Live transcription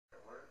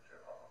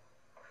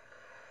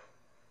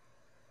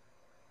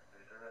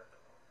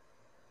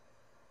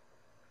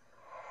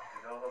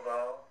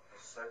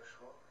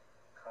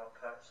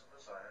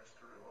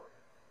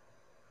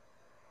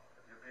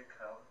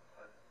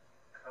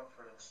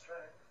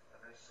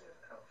receive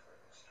comfort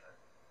and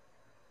strength.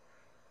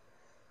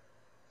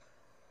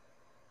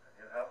 And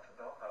you have to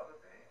know how to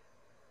be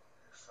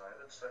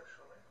excited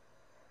sexually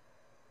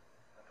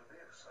and to be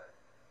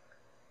excited,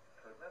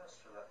 to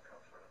administer that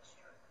comfort and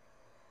strength.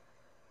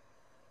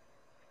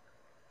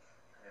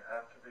 And you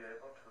have to be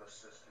able to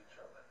assist each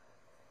other.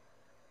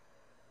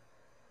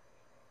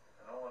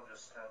 And no one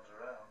just stands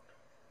around.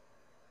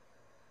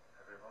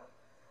 Everyone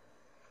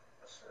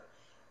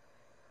assists.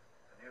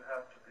 And you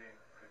have to be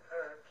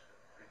prepared to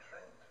be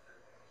trained to do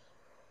this.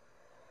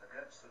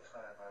 Against the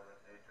time I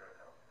would need your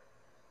help.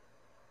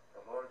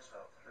 The Lord's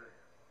help through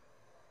you.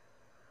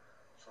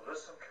 So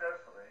listen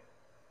carefully,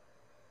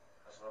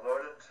 as the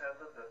Lord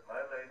intended that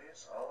my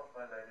ladies, all of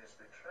my ladies,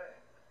 be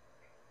trained.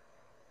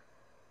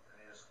 And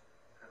He has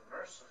been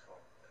merciful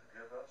to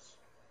give us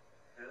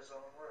His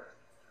own word,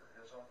 through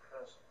His own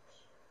presence.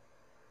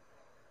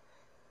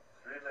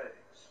 3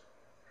 ladies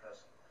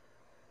present.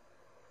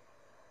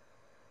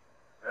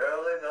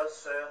 Verily thus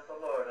saith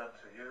the Lord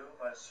unto you,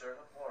 my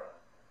servant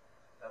Moran,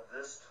 at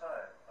this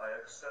time I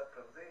accept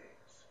of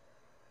these,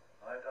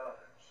 my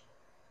daughters,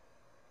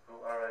 who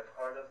are a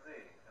part of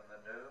thee in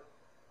the new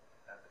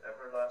and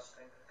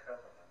everlasting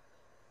covenant.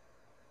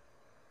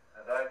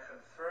 And I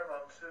confirm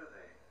unto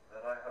thee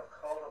that I have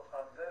called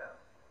upon them,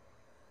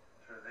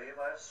 through thee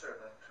my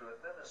servant, to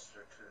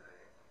administer to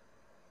thee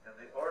in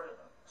the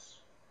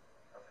ordinance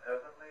of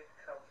heavenly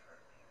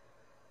comfort,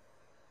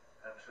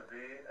 and to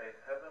be a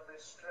heavenly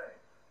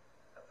strength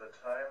at the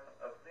time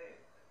of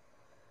need,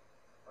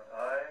 when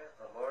I,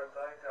 the Lord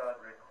thy God,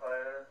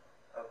 require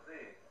of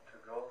thee to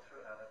go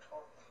through an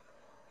atonement.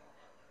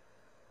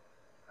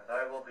 And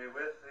I will be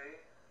with thee,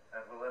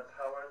 and will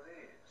empower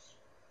these,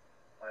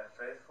 my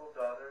faithful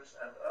daughters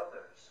and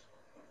others,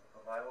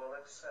 whom I will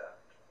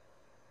accept,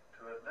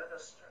 to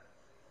administer.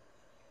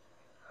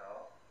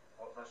 How?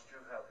 What must you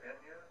have in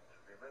you to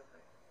be with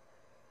me?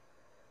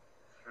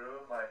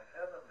 Through my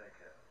heavenly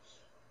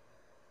gifts,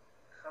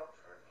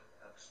 comfort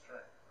and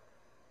strength.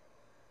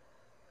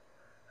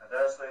 And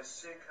as they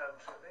seek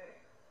unto me,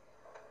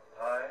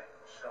 I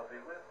shall be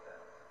with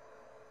them,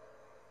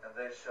 and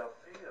they shall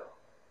feel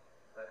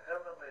the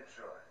heavenly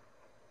joy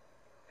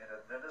in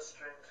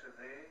administering to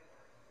thee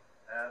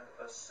and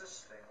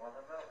assisting one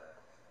another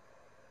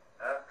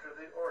after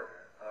the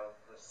order of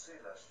the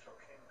celestial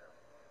kingdom.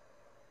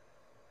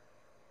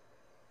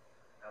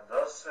 And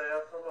thus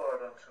saith the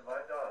Lord unto my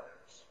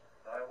daughters,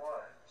 thy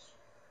wives,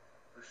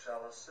 who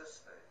shall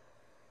assist thee,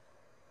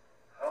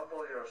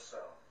 humble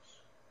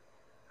yourselves,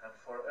 and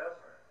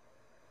forever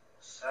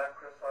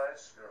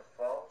sacrifice your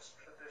false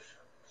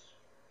traditions,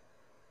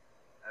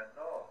 and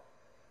know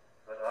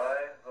that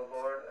I, the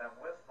Lord, am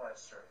with my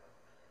servant,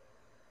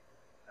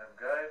 and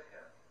guide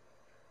him,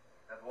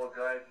 and will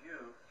guide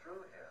you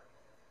through him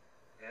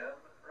in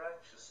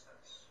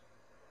righteousness,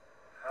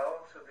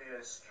 how to be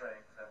a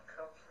strength and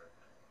comfort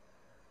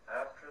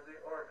after the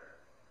order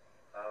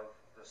of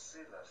the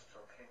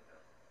celestial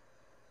kingdom.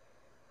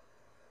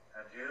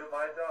 And you,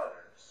 my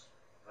daughters,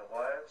 the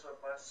wives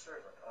of my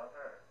servant on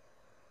earth,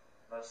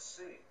 must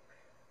seek.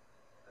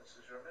 This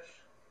is your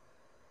mission.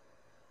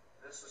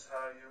 This is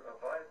how you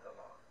abide the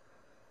law.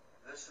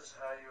 This is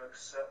how you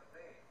accept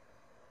me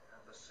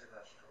and the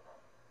celestial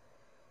law.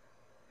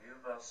 You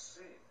must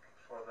seek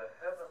for the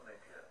heavenly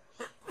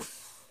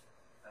gifts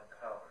and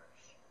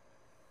powers,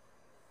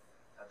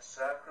 and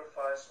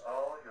sacrifice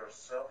all your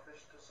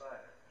selfish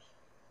desires,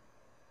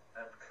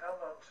 and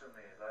come unto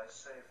me, thy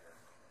Savior,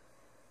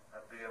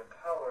 and be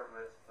empowered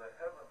with the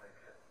heavenly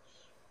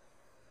gifts.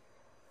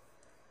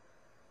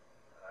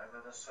 I'm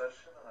in a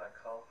session and I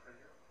call for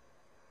you.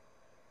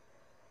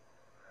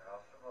 I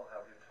often will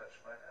have you touch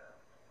my hand,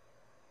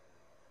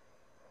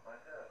 or my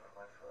head, or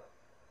my foot.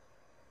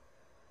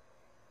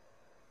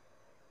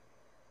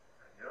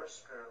 And your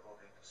spirit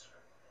will be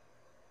discerned.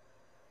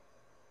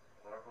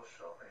 The Lord will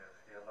show me if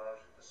He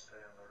allows you to stay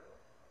in the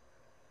room.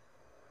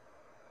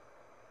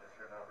 If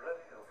you're not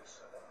ready, you'll be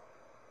sent out.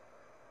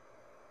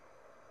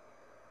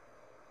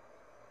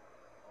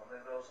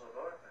 Only those the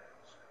Lord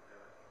names can do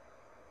it.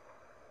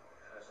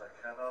 Because I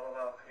cannot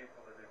allow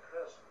people to be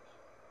present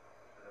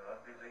with their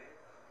unbelief,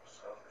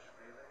 selfish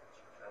feelings,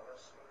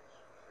 jealousies,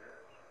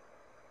 fears,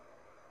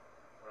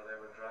 or they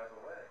would drive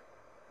away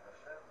and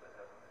offend the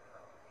heavenly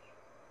powers.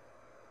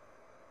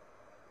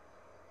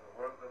 The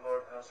work the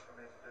Lord has for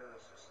me to do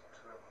is just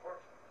too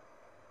important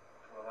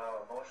to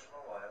allow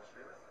emotional wives to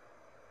be with me,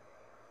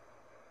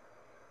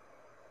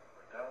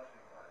 or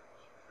doubting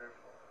wives, or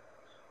fearful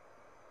wives.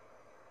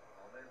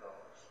 Only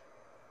those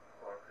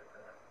who are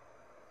prepared.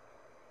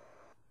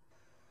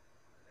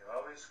 You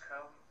always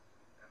come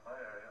in my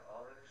area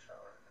already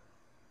showered,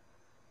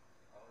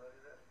 already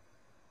ready,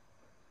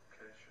 in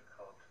case you're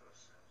called to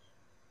assist.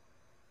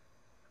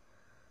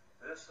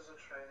 This is a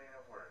training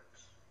of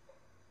words,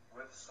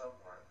 with some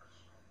works,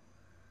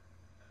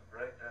 to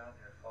break down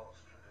your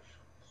false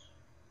traditions.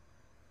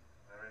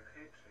 I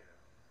repeat to you,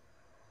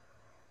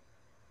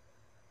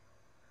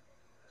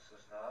 this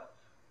is not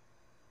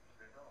to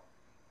be known.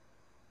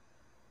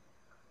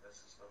 This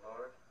is the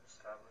Lord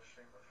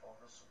establishing the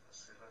fullness of the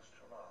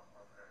celestial law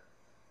on earth.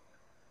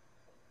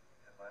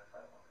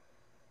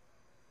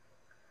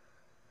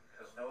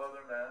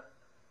 man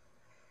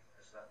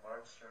is that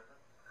marked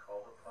servant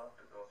called upon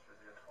to go through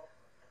the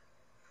atonement.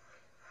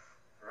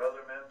 For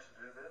other men to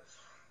do this,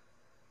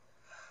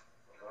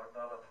 the Lord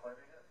not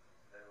appointing it,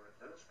 they would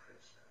lose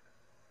priesthood.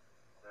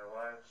 Their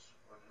wives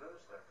would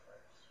lose their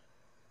place.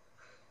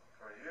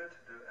 For you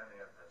to do any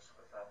of this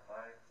without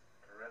my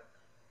direct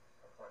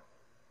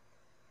appointment,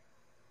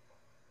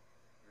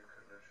 you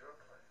could lose your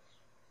place.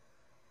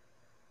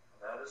 And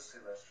that is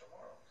celestial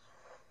morals.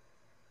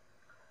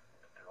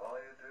 To do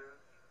all you do,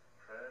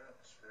 prayer and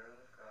the Spirit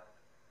of God,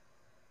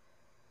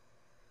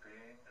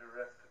 being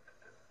directed to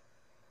do it.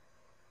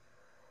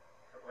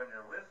 But when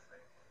you're with me,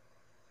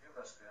 you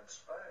must be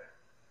inspired.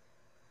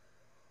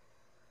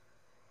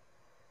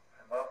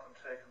 I'm often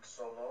taken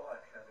so low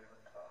I can't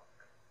even talk.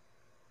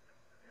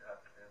 You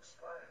have to be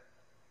inspired.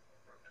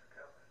 Work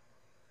together.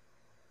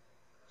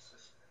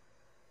 Assist me.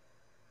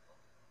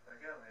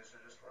 Again, these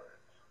are just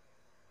words.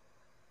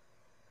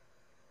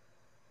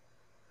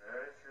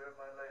 Very few of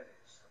my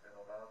ladies have been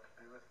allowed to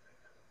be with me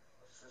to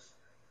assist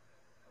me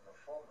in the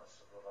fullness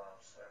of the law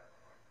of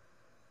ceremony.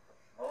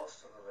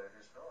 Most of the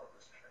ladies know of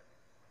this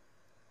training,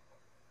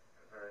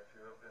 but very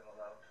few have been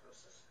allowed to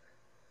assist me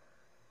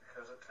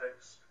because it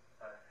takes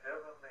a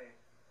heavenly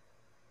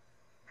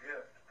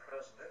gift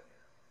present in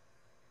you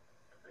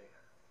to be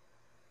here.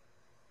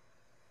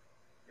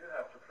 You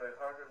have to pray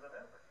harder than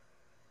ever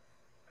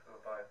to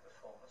abide the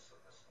fullness of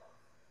this law.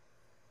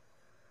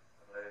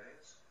 And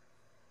ladies,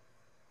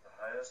 the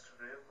highest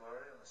degree of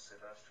glory in the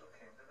celestial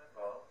kingdom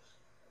involves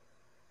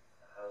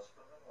a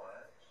husband and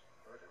wives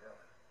who are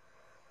together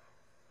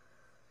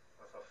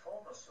with a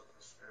fullness of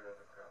the Spirit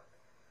of God,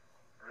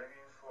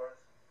 bringing forth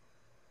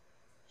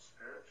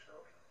spirit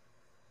children.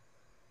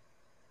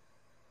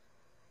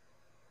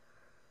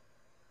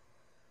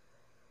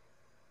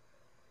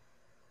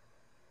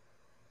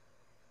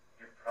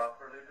 You've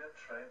properly been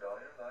trained all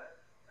your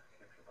life to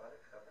keep your body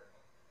covered.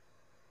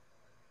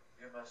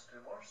 You must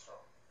do more so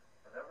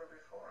than ever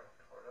before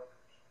toward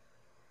others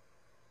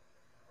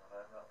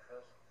when I'm not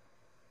present.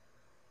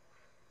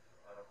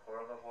 When a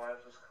quorum of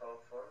wives is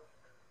called forth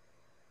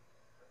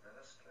to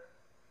minister,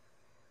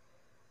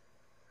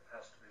 it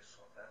has to be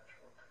so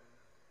natural to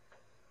you.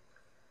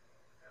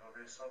 It'll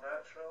be so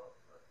natural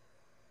that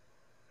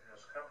you're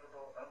as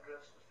comfortable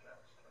undressed as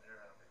dressed when you're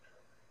around each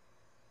other.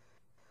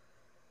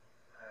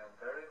 I am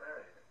very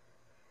married.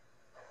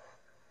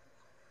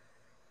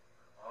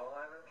 All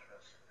I'm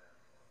interested in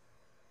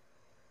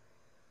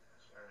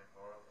is learning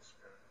more of the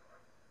Spirit of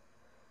God.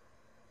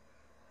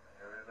 And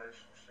your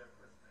relationship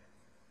with me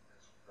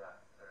is that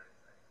very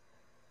thing.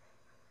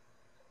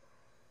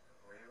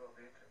 We will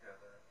be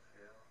together and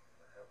feel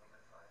the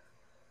heavenly fire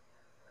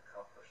and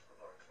accomplish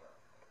the Lord's love.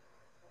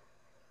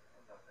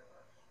 And nothing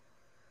less.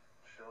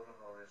 Children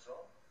will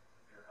result.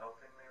 You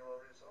helping me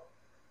will result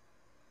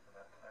in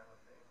that time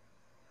with me.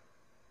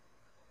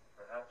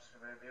 Perhaps you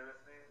may be with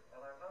me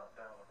when I'm not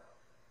down and out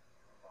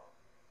alone.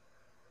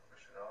 We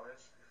should always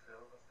be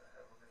filled with the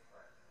heavenly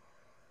fire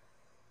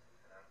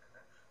in our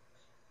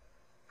connections.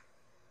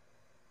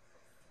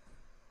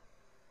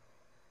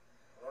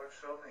 The Lord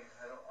showed me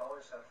I don't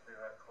always have to be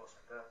right close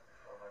to death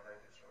before my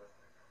ladies are with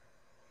me.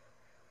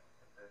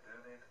 They do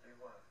need to be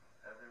one.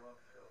 Everyone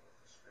filled with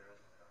the Spirit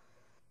of God.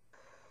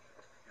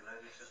 You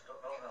ladies just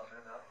don't know how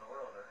men out in the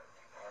world are.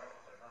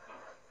 They're not.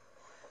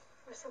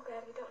 We're so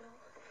glad we don't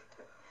know.